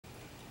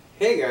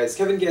Hey guys,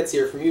 Kevin Goetz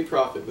here from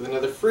Profit with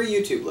another free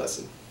YouTube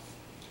lesson.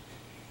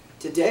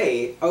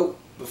 Today,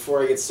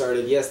 before I get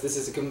started, yes, this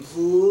is a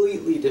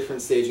completely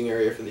different staging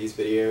area for these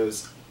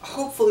videos.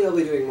 Hopefully I'll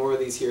be doing more of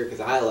these here because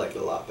I like it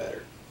a lot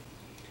better.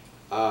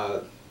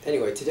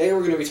 Anyway, today we're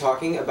going to be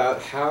talking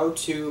about how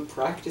to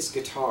practice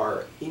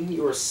guitar in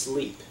your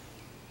sleep.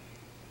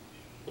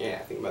 Yeah,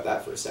 think about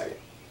that for a second.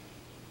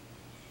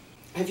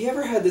 Have you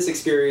ever had this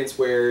experience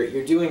where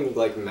you're doing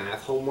like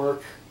math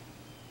homework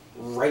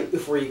right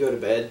before you go to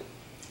bed,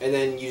 and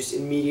then you just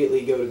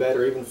immediately go to bed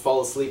or even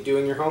fall asleep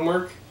doing your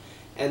homework,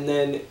 and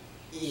then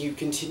you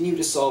continue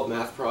to solve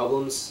math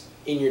problems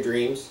in your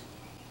dreams?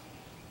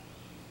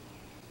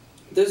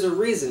 There's a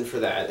reason for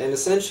that, and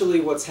essentially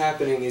what's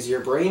happening is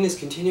your brain is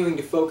continuing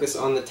to focus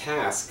on the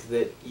task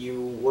that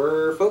you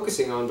were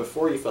focusing on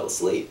before you fell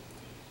asleep.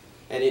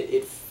 And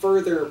it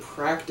further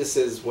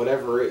practices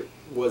whatever it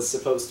was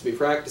supposed to be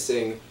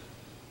practicing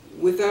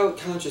without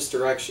conscious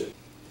direction.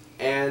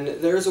 And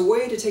there's a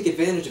way to take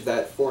advantage of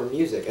that for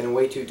music, and a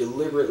way to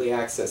deliberately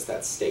access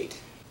that state.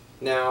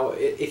 Now,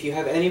 if you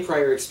have any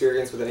prior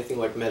experience with anything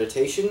like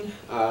meditation,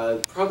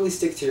 probably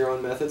stick to your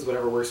own methods,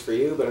 whatever works for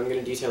you, but I'm going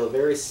to detail a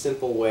very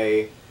simple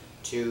way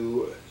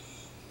to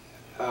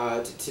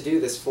do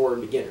this for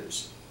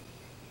beginners.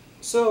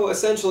 So,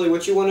 essentially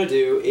what you want to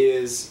do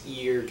is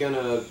you're going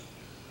to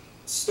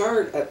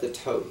start at the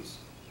toes.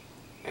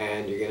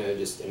 And you're going to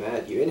just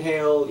you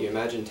inhale, you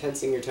imagine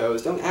tensing your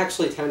toes. Don't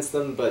actually tense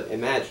them, but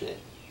imagine it.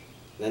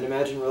 Then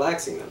imagine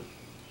relaxing them.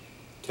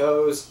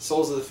 Toes,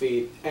 soles of the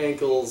feet,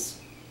 ankles,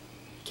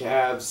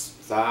 calves,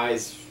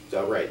 thighs,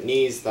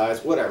 knees,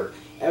 thighs, whatever.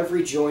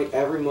 Every joint,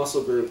 every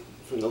muscle group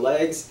from the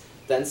legs,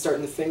 then start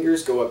in the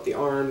fingers, go up the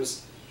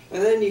arms,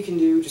 and then you can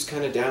do just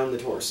kind of down the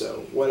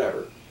torso,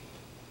 whatever.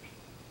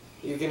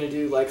 You're going to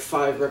do like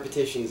 5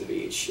 repetitions of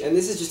each. And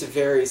this is just a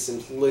very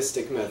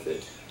simplistic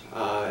method.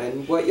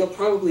 And what you'll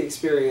probably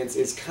experience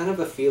is kind of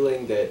a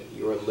feeling that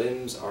your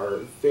limbs are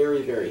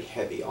very, very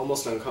heavy,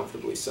 almost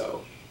uncomfortably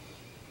so.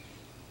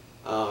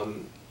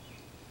 And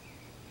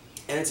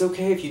it's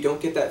okay if you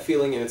don't get that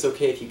feeling, and it's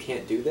okay if you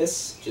can't do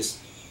this. Just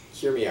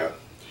hear me out.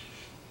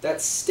 That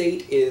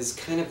state is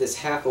kind of this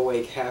half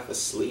awake, half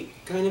asleep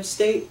kind of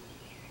state.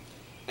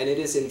 And it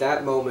is in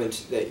that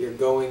moment that you're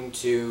going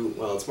to,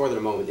 well, it's more than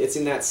a moment, it's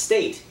in that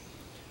state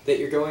that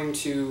you're going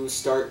to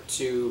start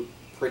to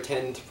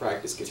pretend to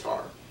practice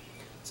guitar.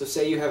 So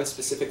say you have a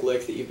specific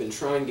lick that you've been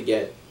trying to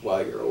get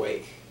while you're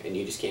awake, and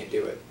you just can't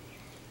do it.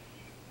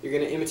 You're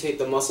going to imitate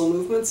the muscle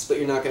movements, but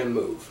you're not going to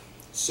move.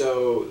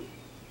 So,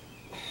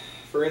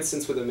 for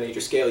instance, with a major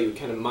scale, you would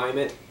kind of mime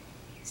it,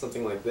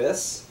 something like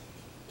this,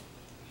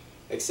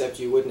 except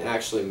you wouldn't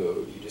actually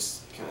move, you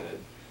just kind of...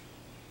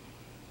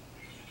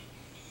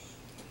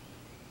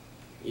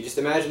 You just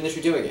imagine that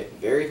you're doing it.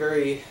 Very,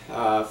 very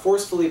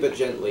forcefully but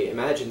gently,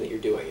 imagine that you're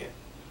doing it.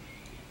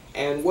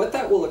 And what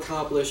that will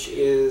accomplish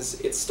is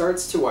it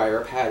starts to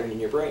wire a pattern in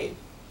your brain.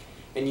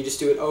 And you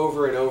just do it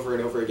over and over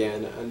and over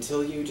again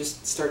until you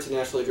just start to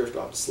naturally drift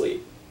off to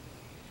sleep.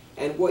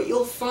 And what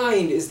you'll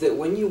find is that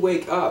when you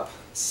wake up,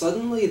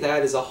 suddenly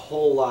that is a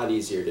whole lot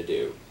easier to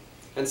do.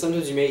 And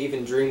sometimes you may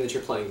even dream that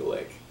you're playing the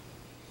lick.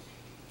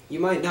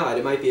 You might not,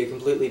 it might be a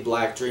completely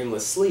black,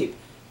 dreamless sleep,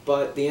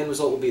 but the end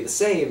result will be the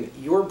same.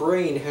 Your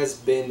brain has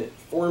been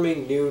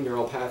forming new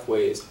neural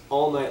pathways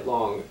all night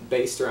long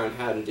based around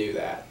how to do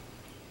that.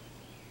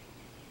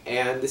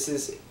 And this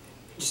is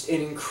just an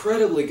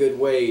incredibly good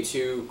way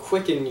to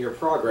quicken your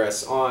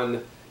progress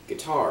on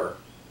guitar.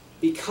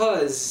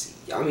 Because,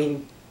 I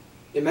mean,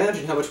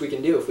 imagine how much we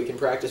can do if we can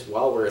practice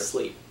while we're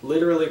asleep.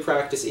 Literally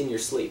practice in your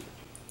sleep.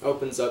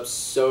 Opens up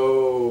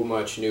so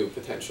much new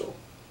potential.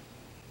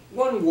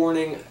 One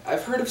warning,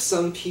 I've heard of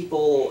some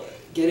people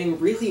getting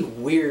really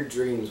weird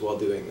dreams while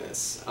doing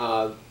this.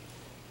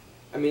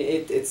 I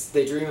mean,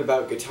 they dream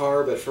about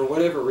guitar, but for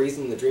whatever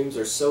reason the dreams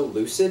are so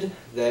lucid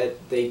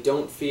that they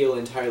don't feel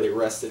entirely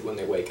rested when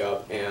they wake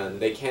up,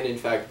 and they can in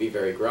fact be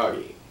very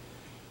groggy.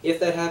 If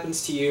that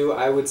happens to you,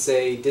 I would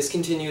say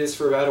discontinue this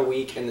for about a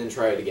week and then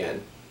try it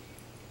again.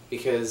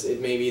 Because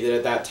it may be that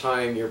at that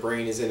time your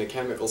brain is in a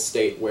chemical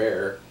state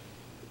where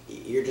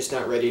you're just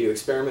not ready to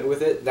experiment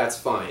with it. That's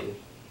fine.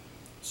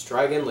 Just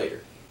try again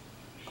later.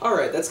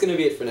 Alright, that's going to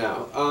be it for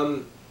now.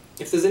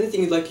 If there's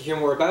anything you'd like to hear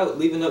more about,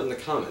 leave a note in the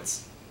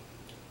comments.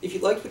 If you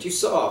liked what you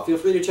saw, feel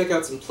free to check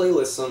out some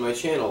playlists on my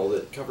channel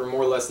that cover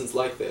more lessons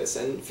like this,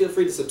 and feel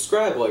free to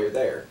subscribe while you're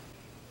there.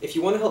 If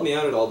you want to help me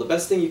out at all, the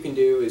best thing you can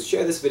do is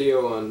share this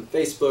video on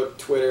Facebook,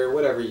 Twitter,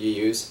 whatever you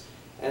use,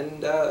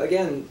 and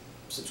again,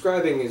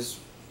 subscribing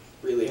is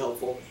really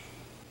helpful.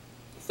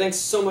 Thanks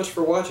so much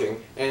for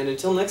watching, and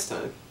until next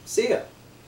time, see ya!